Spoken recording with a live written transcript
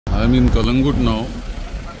I'm in Calangute now,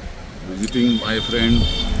 visiting my friend,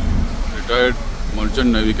 retired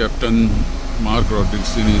merchant navy captain Mark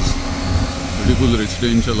Rodriguez in his beautiful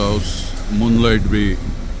residential house, Moonlight Bay,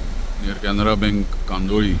 near Canara Bank,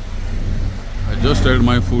 Kandoli. I just had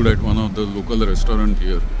my food at one of the local restaurant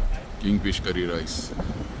here, Kingfish Curry Rice.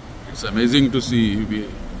 It's amazing to see.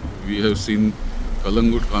 We have seen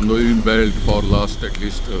Calangute Kandoli belt for last at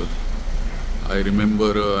least I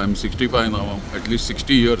remember I'm 65 now, at least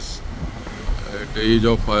 60 years. At the age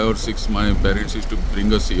of 5 or 6, my parents used to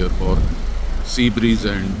bring us here for sea breeze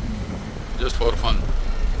and just for fun.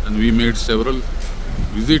 And we made several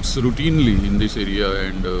visits routinely in this area,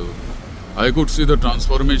 and I could see the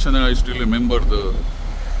transformation, and I still remember the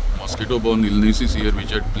mosquito-borne illnesses here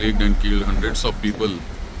which had plagued and killed hundreds of people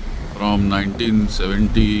from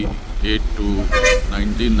 1978 to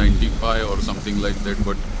 1995 or something like that.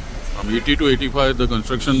 But from 80 to 85, the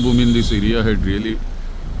construction boom in this area had really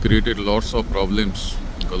created lots of problems.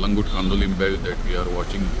 Calangute Kandoli belt that we are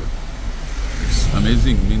watching here. It's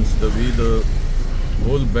amazing, means the way the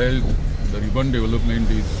whole belt, the ribbon development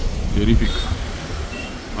is terrific.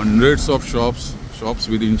 Hundreds of shops, shops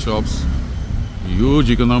within shops, huge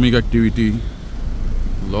economic activity,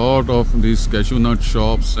 lot of these cashew nut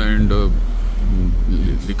shops and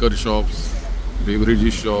liquor shops,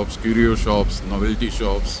 beverages shops, curio shops, novelty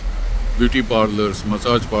shops, beauty parlors,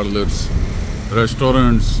 massage parlors,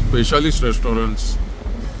 restaurants, specialist restaurants,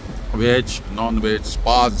 veg, non-veg,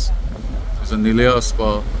 spas. There's a Nilaya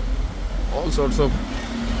spa. All sorts of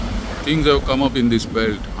things have come up in this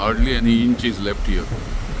belt. Hardly any inch is left here.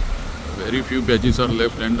 Very few patches are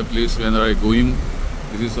left, and the place where I go in,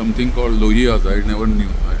 this is something called Lohiyas. I never knew.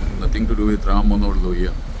 I had nothing to do with Ramon or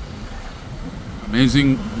Lohia.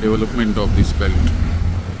 Amazing development of this belt,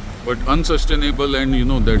 but unsustainable, and you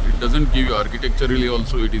know that it doesn't give you architecturally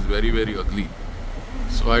also, it is very, very ugly.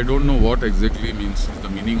 So I don't know what exactly means the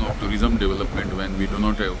meaning of tourism development when we do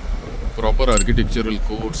not have proper architectural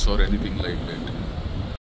codes or anything like that.